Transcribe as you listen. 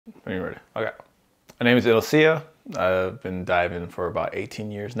When you're ready. Okay. My name is Ilcia. I've been diving for about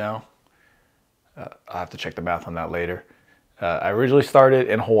 18 years now. I'll have to check the math on that later. I originally started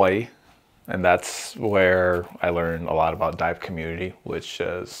in Hawaii, and that's where I learned a lot about dive community, which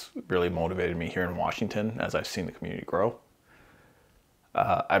has really motivated me here in Washington as I've seen the community grow.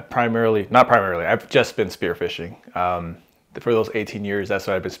 I've just been spearfishing. For those 18 years, that's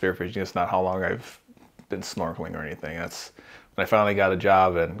what I've been spearfishing. It's not how long I've been snorkeling or anything. That's when I finally got a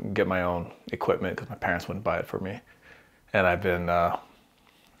job and get my own equipment because my parents wouldn't buy it for me. And I've been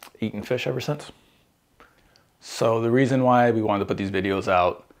eating fish ever since. So the reason why we wanted to put these videos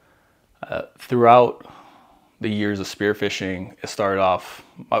out, throughout the years of spearfishing, it started off,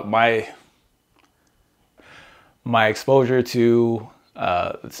 my exposure to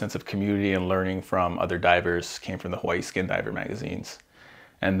the sense of community and learning from other divers came from the Hawaii Skin Diver magazines.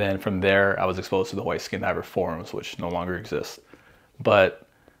 And then from there, I was exposed to the Hawaii Skin Diver forums, which no longer exist. But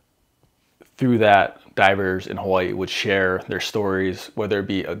through that, divers in Hawaii would share their stories, whether it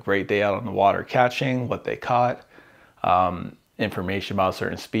be a great day out on the water catching, what they caught, information about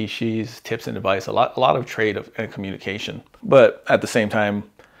certain species, tips and advice, a lot of trade and communication. But at the same time,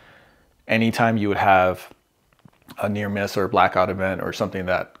 anytime you would have a near miss or a blackout event or something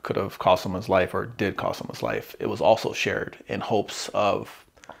that could have cost someone's life or did cost someone's life, it was also shared in hopes of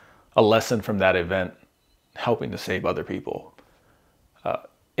a lesson from that event helping to save other people.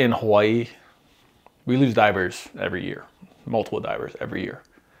 In Hawaii, we lose divers every year, multiple divers every year.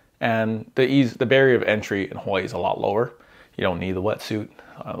 And the barrier of entry in Hawaii is a lot lower. You don't need the wetsuit.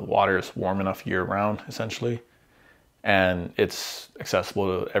 The water is warm enough year round, essentially. And it's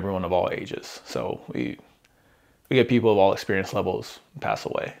accessible to everyone of all ages. So we get people of all experience levels pass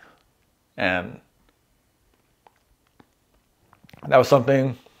away. And that was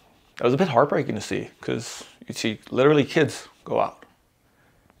something that was a bit heartbreaking to see, because you see literally kids go out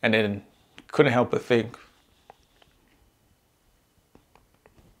and then couldn't help but think,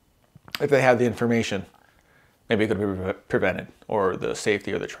 if they had the information, maybe it could be prevented, or the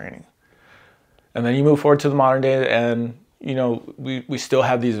safety or the training. And then you move forward to the modern day, and you know, we still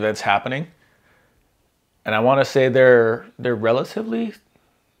have these events happening. And I want to say they're relatively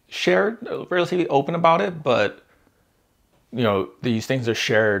shared, relatively open about it, but you know, these things are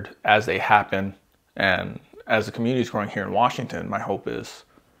shared as they happen. And as the community is growing here in Washington, my hope is,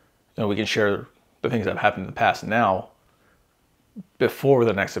 you know, we can share the things that have happened in the past now before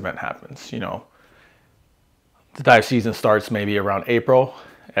the next event happens. You know, the dive season starts maybe around April.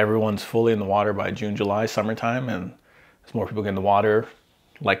 Everyone's fully in the water by June, July, summertime, and as more people get in the water,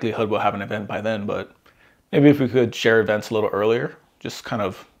 likelihood we'll have an event by then. But maybe if we could share events a little earlier, just kind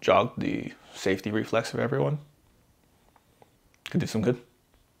of jog the safety reflex of everyone, could do some good.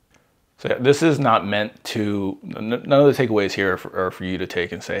 So yeah, this is not meant to, none of the takeaways here are for you to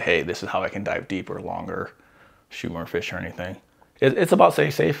take and say, hey, this is how I can dive deeper, longer, shoot more fish or anything. It's about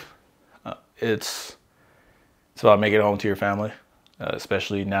staying safe. It's about making it home to your family,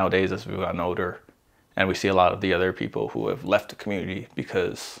 especially nowadays as we've gotten older. And we see a lot of the other people who have left the community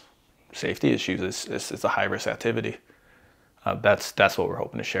because safety issues. It's a high risk activity. That's what we're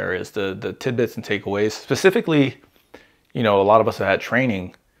hoping to share, is the tidbits and takeaways. Specifically, you know, a lot of us have had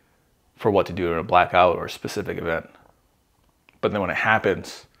training for what to do in a blackout or a specific event. But then when it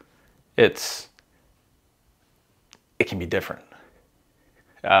happens, it can be different.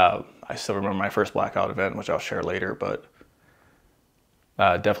 I still remember my first blackout event, which I'll share later, but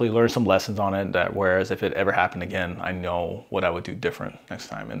definitely learned some lessons on it, that whereas if it ever happened again, I know what I would do different next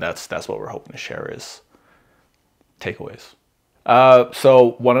time. And that's what we're hoping to share, is takeaways.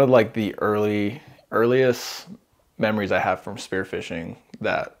 So one of like the earliest memories I have from spearfishing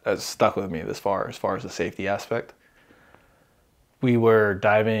that has stuck with me as far as the safety aspect. We were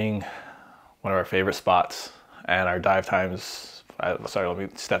diving one of our favorite spots, and our dive times, sorry, let me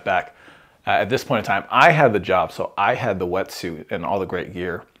step back. At this point in time, I had the job, so I had the wetsuit and all the great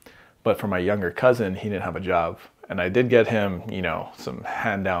gear. But for my younger cousin, he didn't have a job. And I did get him, you know, some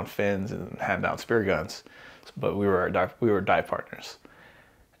hand-down fins and hand-down spear guns. But we were dive partners.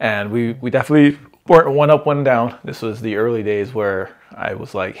 And we definitely weren't one up, one down. This was the early days where I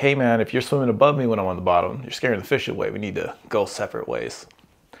was like, hey man, if you're swimming above me when I'm on the bottom, you're scaring the fish away. We need to go separate ways.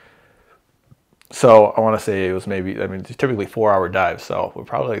 So I want to say it was maybe, I mean, typically 4-hour dives. So we're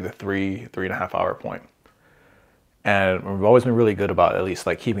probably like the 3.5 hour point. And we've always been really good about at least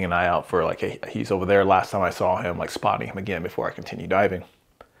like keeping an eye out for like, hey, he's over there. Last time I saw him, like spotting him again before I continue diving.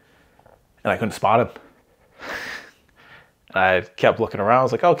 And I couldn't spot him. And I kept looking around. I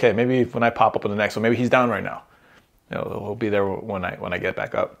was like, okay, maybe when I pop up in the next one, maybe he's down right now. You know, he'll be there when I get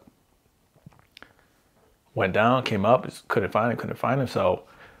back up. Went down, came up, just couldn't find him. So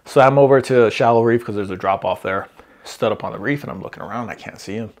Swam over to a shallow reef because there's a drop off there. Stood up on the reef and I'm looking around. I can't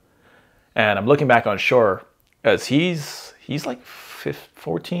see him. And I'm looking back on shore as he's like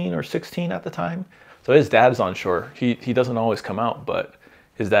 14 or 16 at the time. So his dad's on shore. He doesn't always come out, but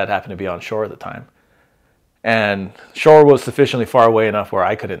his dad happened to be on shore at the time. And shore was sufficiently far away enough where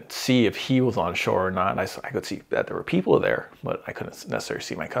I couldn't see if he was on shore or not. I could see that there were people there, but I couldn't necessarily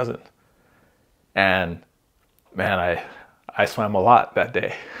see my cousin. And man, I swam a lot that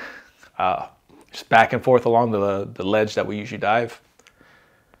day. Just back and forth along the ledge that we usually dive.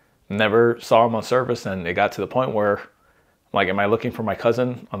 Never saw him on surface, and it got to the point where I'm like, am I looking for my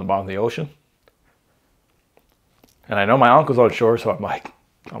cousin on the bottom of the ocean? And I know my uncle's on shore, so I'm like,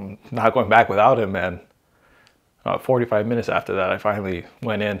 I'm not going back without him, man. 45 minutes after that, I finally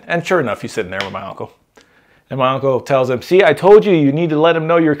went in, and sure enough, he's sitting there with my uncle. And my uncle tells him, see, I told you, you need to let him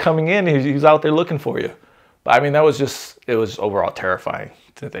know you're coming in. He's out there looking for you. But I mean, that was just, it was overall terrifying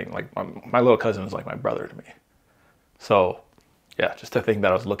to think, like, my little cousin was like my brother to me. So yeah, just to think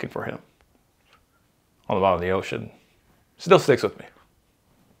that I was looking for him on the bottom of the ocean still sticks with me.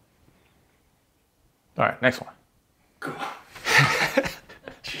 All right, next one. Cool.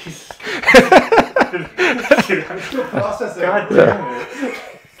 Jesus. Dude, I'm still processing. God damn it.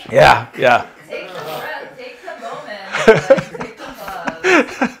 Yeah. Take the breath, take the moment, take the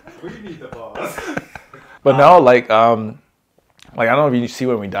pause. We need the pause. But no, like I don't know if you see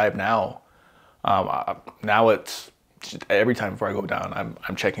when we dive now. Now it's just every time before I go down,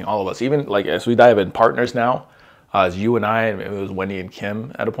 I'm checking all of us. Even like as we dive in partners now, as you and I, and it was Wendy and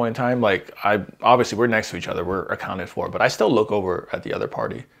Kim at a point in time. Like obviously we're next to each other, we're accounted for, but I still look over at the other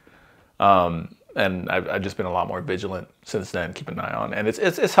party. And I've just been a lot more vigilant since then, keep an eye on. And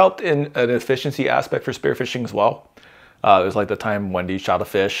it's helped in an efficiency aspect for spearfishing as well. It was like the time Wendy shot a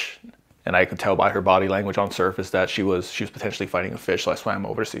fish, and I could tell by her body language on surface that she was potentially fighting a fish. So I swam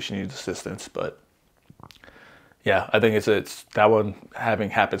over to see if she needed assistance. But yeah, I think it's that one having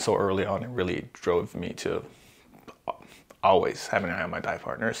happened so early on. It really drove me to always having an eye on my dive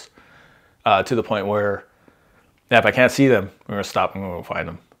partners, to the point where yeah, if I can't see them, we're gonna stop and we're gonna find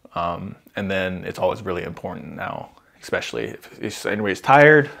them. And then it's always really important now, especially if anybody's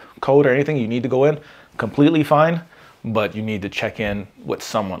tired, cold, or anything, you need to go in, completely fine, but you need to check in with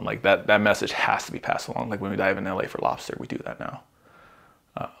someone. Like that message has to be passed along. Like when we dive in LA for lobster, we do that now.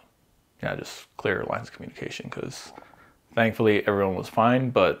 Yeah, just clear lines of communication, because thankfully everyone was fine,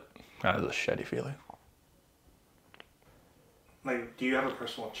 but that was a shitty feeling. Like, do you have a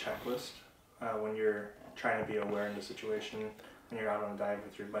personal checklist when you're trying to be aware in the situation, when you're out on a dive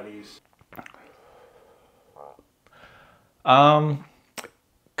with your buddies?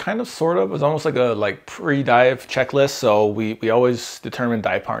 Kind of, sort of. It was almost like a pre-dive checklist. So we always determine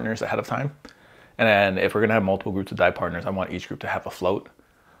dive partners ahead of time. And then if we're gonna have multiple groups of dive partners, I want each group to have a float.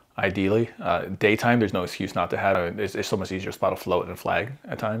 Ideally, daytime, there's no excuse not to have it. It's so much easier to spot a float and a flag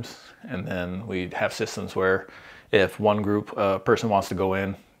at times. And then we have systems where if one group person wants to go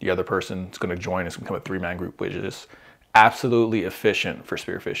in, the other person's gonna join. It's gonna become a three-man group, which is absolutely efficient for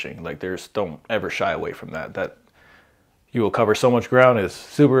spearfishing. Like don't ever shy away from that. That you will cover so much ground, is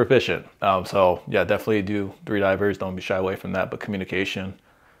super efficient. So yeah, definitely do 3 divers. Don't be shy away from that. But communication,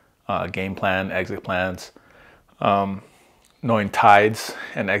 game plan, exit plans, knowing tides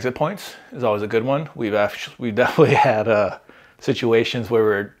and exit points is always a good one. We've definitely had situations where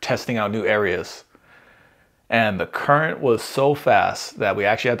we're testing out new areas, and the current was so fast that we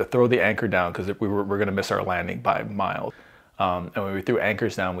actually had to throw the anchor down because we're going to miss our landing by miles. And when we threw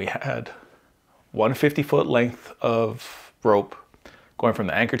anchors down, we had 150-foot length of rope going from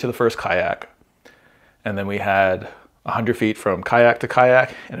the anchor to the first kayak. And then we had 100 feet from kayak to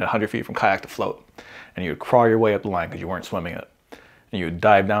kayak and 100 feet from kayak to float. And you would crawl your way up the line because you weren't swimming it. And you would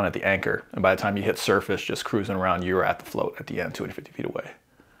dive down at the anchor. And by the time you hit surface, just cruising around, you were at the float at the end, 250 feet away.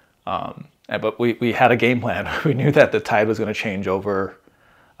 But we had a game plan. We knew that the tide was going to change over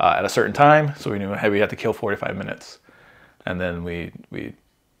at a certain time. So we knew we had to kill 45 minutes. And then we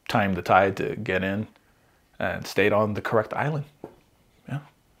timed the tide to get in and stayed on the correct island. Yeah.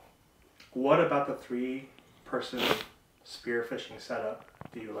 What about the 3-person spearfishing setup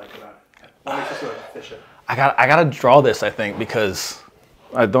do you like about it? What makes it so efficient? I gotta draw this, I think, because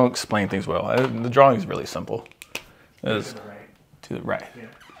I don't explain things well. The drawing is really simple. It's to the right. Yeah.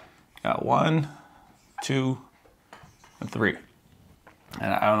 Got 1, 2, and 3.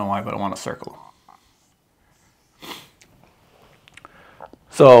 And I don't know why, but I want a circle.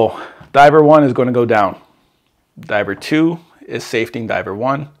 So diver 1 is going to go down. Diver 2 is safetying diver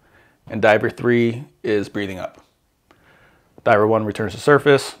 1, and diver 3 is breathing up. Diver 1 returns to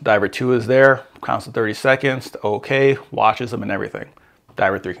surface. Diver 2 is there, counts to 30 seconds, okay, watches them and everything.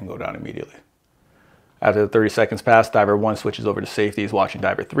 diver 3 can go down immediately. After the 30 seconds pass, diver 1 switches over to safety, is watching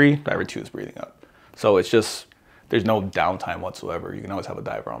diver 3, diver 2 is breathing up. So it's just, there's no downtime whatsoever. You can always have a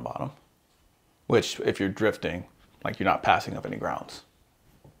diver on bottom, which if you're drifting, like you're not passing up any grounds.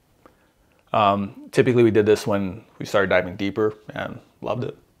 Typically we did this when we started diving deeper and loved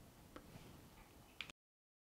it.